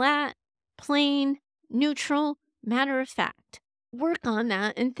it flat, plain, neutral, matter of fact. Work on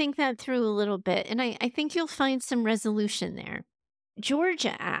that and think that through a little bit, and I think you'll find some resolution there.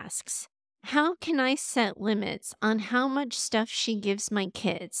 Georgia asks, how can I set limits on how much stuff she gives my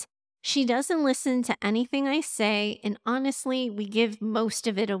kids? She doesn't listen to anything I say, and honestly, we give most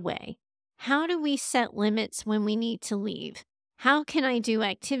of it away. How do we set limits when we need to leave? How can I do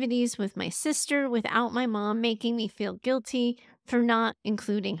activities with my sister without my mom making me feel guilty for not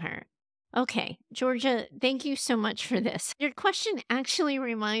including her? Okay, Georgia, thank you so much for this. Your question actually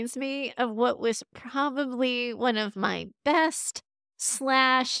reminds me of what was probably one of my best /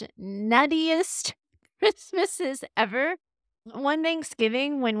 nuttiest Christmases ever. One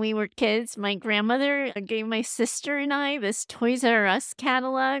Thanksgiving when we were kids, my grandmother gave my sister and I this Toys R Us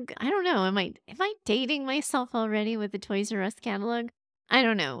catalog. I don't know, am I dating myself already with the Toys R Us catalog? I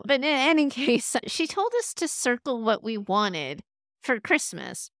don't know. But in any case, she told us to circle what we wanted for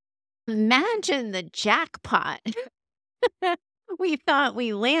Christmas. Imagine the jackpot we thought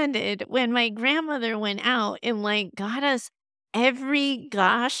we landed when my grandmother went out and got us every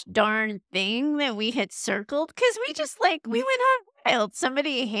gosh darn thing that we had circled, because we went on wild.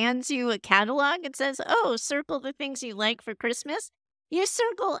 Somebody hands you a catalog and says, oh, circle the things you like for Christmas. You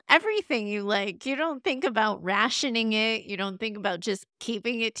circle everything you like. You don't think about rationing it. You don't think about just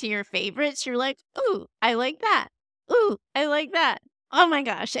keeping it to your favorites. You're like, ooh, I like that. Ooh, I like that. Oh my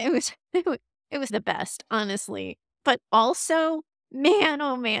gosh, it was the best, honestly. But also, man,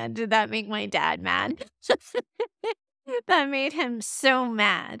 oh man, did that make my dad mad. That made him so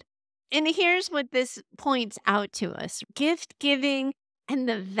mad. And here's what this points out to us. Gift giving and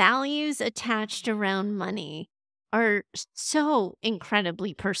the values attached around money are so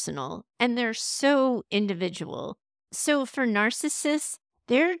incredibly personal, and they're so individual. So for narcissists,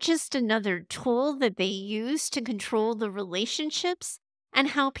 they're just another tool that they use to control the relationships and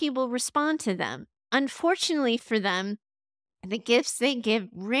how people respond to them. Unfortunately for them, the gifts they give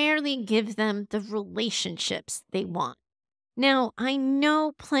rarely give them the relationships they want. Now, I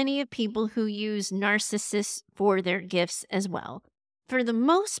know plenty of people who use narcissists for their gifts as well. For the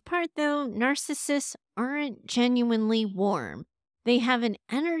most part, though, narcissists aren't genuinely warm. They have an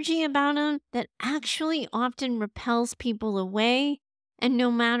energy about them that actually often repels people away, and no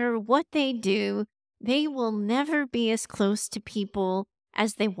matter what they do, they will never be as close to people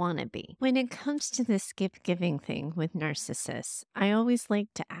as they want to be. When it comes to this gift-giving thing with narcissists, I always like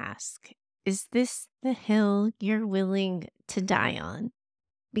to ask, is this the hill you're willing to die on?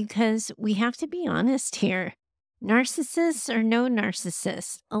 Because we have to be honest here. Narcissists or no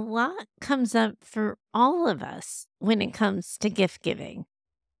narcissists, a lot comes up for all of us when it comes to gift giving.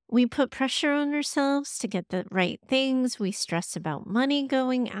 We put pressure on ourselves to get the right things. We stress about money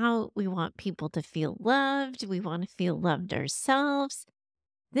going out. We want people to feel loved. We want to feel loved ourselves.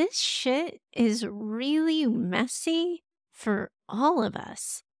 This shit is really messy for all of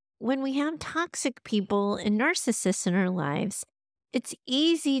us. When we have toxic people and narcissists in our lives, It's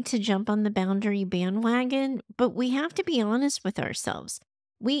easy to jump on the boundary bandwagon, but we have to be honest with ourselves.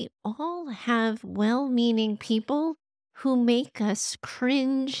 We all have well meaning people who make us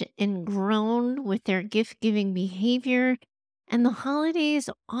cringe and groan with their gift giving behavior, and the holidays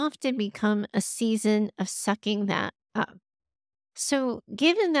often become a season of sucking that up. So,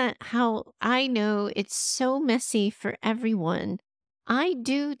 given that how I know it's so messy for everyone, I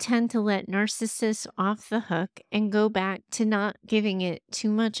do tend to let narcissists off the hook and go back to not giving it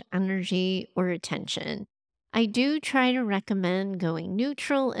too much energy or attention. I do try to recommend going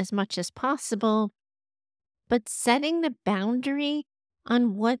neutral as much as possible, but setting the boundary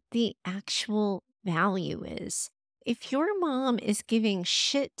on what the actual value is. If your mom is giving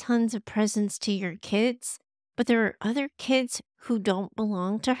shit tons of presents to your kids, but there are other kids who don't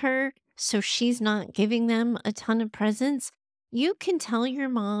belong to her, so she's not giving them a ton of presents, you can tell your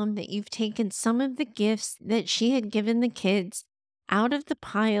mom that you've taken some of the gifts that she had given the kids out of the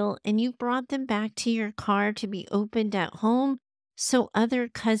pile and you brought them back to your car to be opened at home so other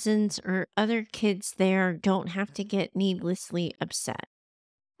cousins or other kids there don't have to get needlessly upset.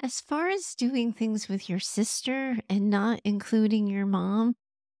 As far as doing things with your sister and not including your mom,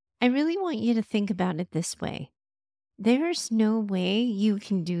 I really want you to think about it this way. There's no way you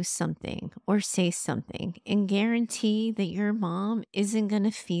can do something or say something and guarantee that your mom isn't going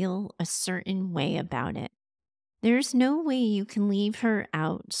to feel a certain way about it. There's no way you can leave her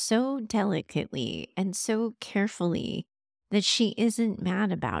out so delicately and so carefully that she isn't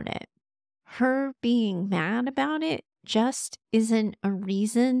mad about it. Her being mad about it just isn't a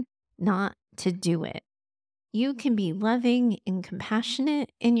reason not to do it. You can be loving and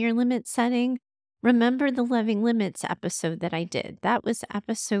compassionate in your limit setting. Remember the Loving Limits episode that I did. That was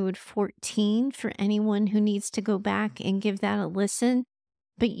episode 14 for anyone who needs to go back and give that a listen.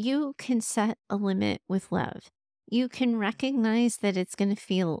 But you can set a limit with love. You can recognize that it's going to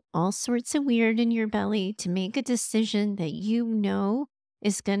feel all sorts of weird in your belly to make a decision that you know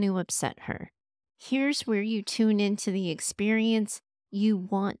is going to upset her. Here's where you tune into the experience you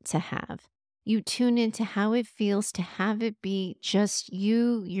want to have. You tune into how it feels to have it be just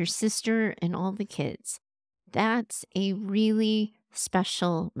you, your sister, and all the kids. That's a really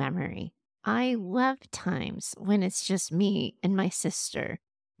special memory. I love times when it's just me and my sister.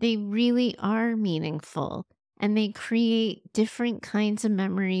 They really are meaningful and they create different kinds of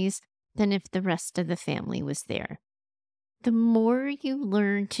memories than if the rest of the family was there. The more you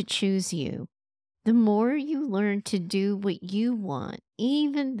learn to choose you, the more you learn to do what you want,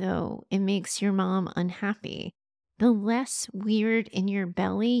 even though it makes your mom unhappy, the less weird in your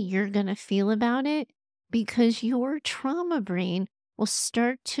belly you're going to feel about it because your trauma brain will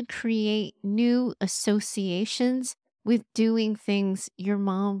start to create new associations with doing things your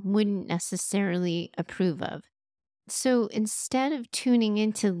mom wouldn't necessarily approve of. So instead of tuning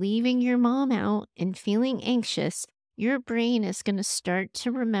into leaving your mom out and feeling anxious, your brain is going to start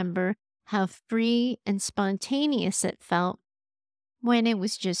to remember how free and spontaneous it felt when it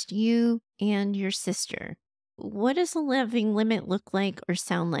was just you and your sister. What does a loving limit look like or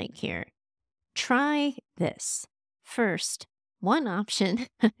sound like here? Try this. First, one option,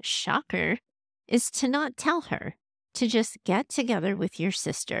 shocker, is to not tell her, to just get together with your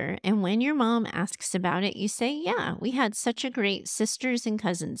sister. And when your mom asks about it, you say, yeah, we had such a great Sisters and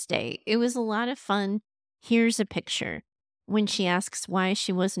Cousins Day. It was a lot of fun. Here's a picture. When she asks why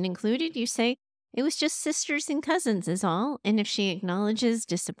she wasn't included, you say, it was just sisters and cousins is all. And if she acknowledges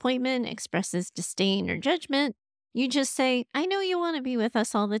disappointment, expresses disdain or judgment, you just say, I know you want to be with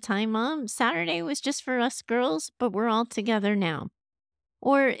us all the time, Mom. Saturday was just for us girls, but we're all together now.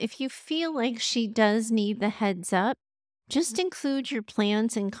 Or if you feel like she does need the heads up, just include your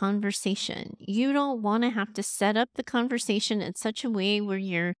plans in conversation. You don't want to have to set up the conversation in such a way where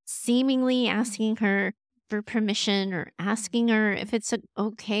you're seemingly asking her for permission or asking her if it's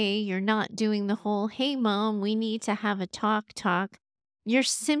okay. You're not doing the whole, hey, Mom, we need to have a talk. You're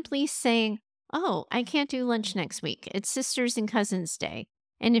simply saying, oh, I can't do lunch next week. It's Sisters and Cousins Day.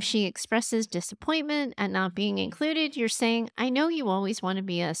 And if she expresses disappointment at not being included, you're saying, I know you always want to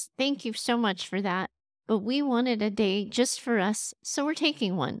be us. Thank you so much for that. But we wanted a day just for us, so we're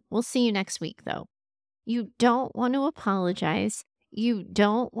taking one. We'll see you next week, though. You don't want to apologize. You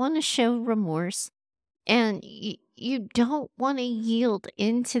don't want to show remorse. And you don't want to yield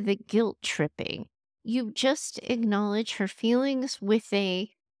into the guilt tripping. You just acknowledge her feelings with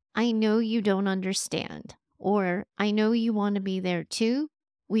a, I know you don't understand, or I know you want to be there too.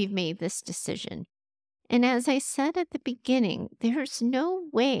 We've made this decision. And as I said at the beginning, there's no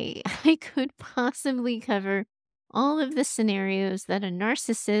way I could possibly cover all of the scenarios that a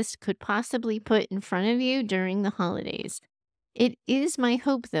narcissist could possibly put in front of you during the holidays. It is my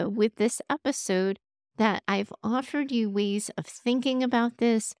hope, though, with this episode that I've offered you ways of thinking about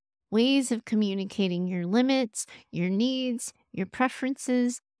this, ways of communicating your limits, your needs, your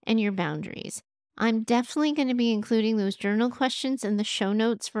preferences, and your boundaries. I'm definitely going to be including those journal questions in the show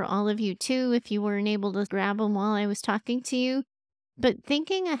notes for all of you, too, if you weren't able to grab them while I was talking to you. But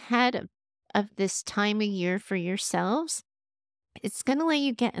thinking ahead of this time of year for yourselves, it's going to let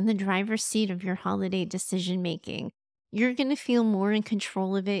you get in the driver's seat of your holiday decision making. You're going to feel more in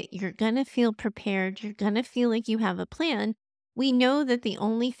control of it. You're going to feel prepared. You're going to feel like you have a plan. We know that the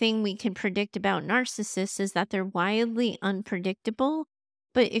only thing we can predict about narcissists is that they're wildly unpredictable.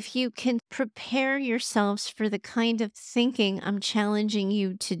 But if you can prepare yourselves for the kind of thinking I'm challenging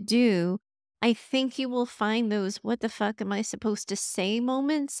you to do, I think you will find those what the fuck am I supposed to say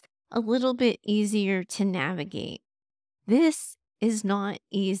moments a little bit easier to navigate. This is not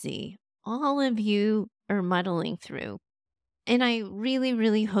easy. All of you are muddling through. And I really,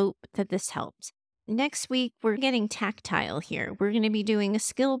 really hope that this helps. Next week, we're getting tactile here. We're going to be doing a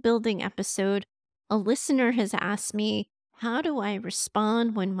skill building episode. A listener has asked me, how do I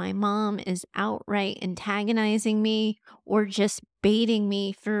respond when my mom is outright antagonizing me or just baiting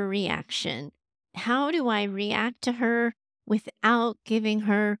me for a reaction? How do I react to her without giving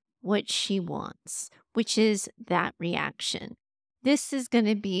her what she wants, which is that reaction? This is going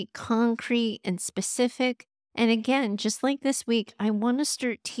to be concrete and specific. And again, just like this week, I want to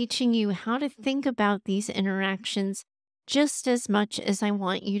start teaching you how to think about these interactions just as much as I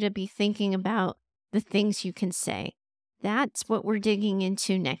want you to be thinking about the things you can say. That's what we're digging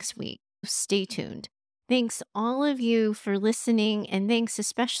into next week. Stay tuned. Thanks all of you for listening, and thanks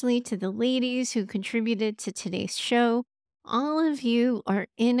especially to the ladies who contributed to today's show. All of you are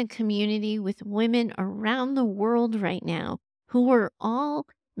in a community with women around the world right now who are all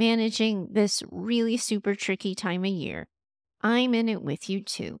managing this really super tricky time of year. I'm in it with you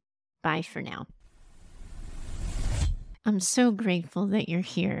too. Bye for now. I'm so grateful that you're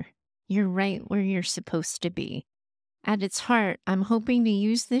here. You're right where you're supposed to be. At its heart, I'm hoping to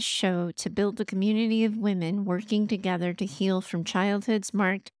use this show to build a community of women working together to heal from childhoods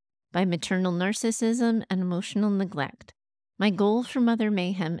marked by maternal narcissism and emotional neglect. My goal for Mother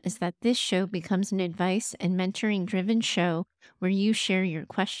Mayhem is that this show becomes an advice and mentoring-driven show where you share your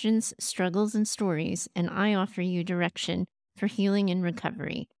questions, struggles, and stories, and I offer you direction for healing and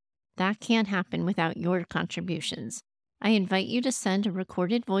recovery. That can't happen without your contributions. I invite you to send a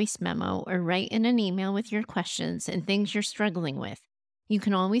recorded voice memo or write in an email with your questions and things you're struggling with. You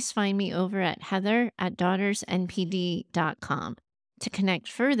can always find me over at heather@daughtersnpd.com. To connect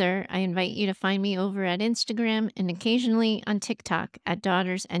further, I invite you to find me over at Instagram and occasionally on TikTok at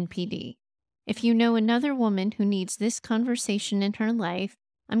DaughtersNPD. If you know another woman who needs this conversation in her life,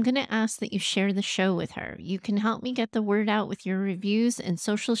 I'm going to ask that you share the show with her. You can help me get the word out with your reviews and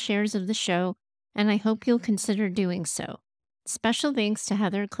social shares of the show, and I hope you'll consider doing so. Special thanks to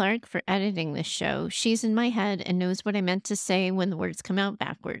Heather Clark for editing this show. She's in my head and knows what I meant to say when the words come out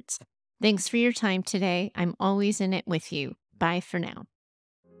backwards. Thanks for your time today. I'm always in it with you. Bye for now.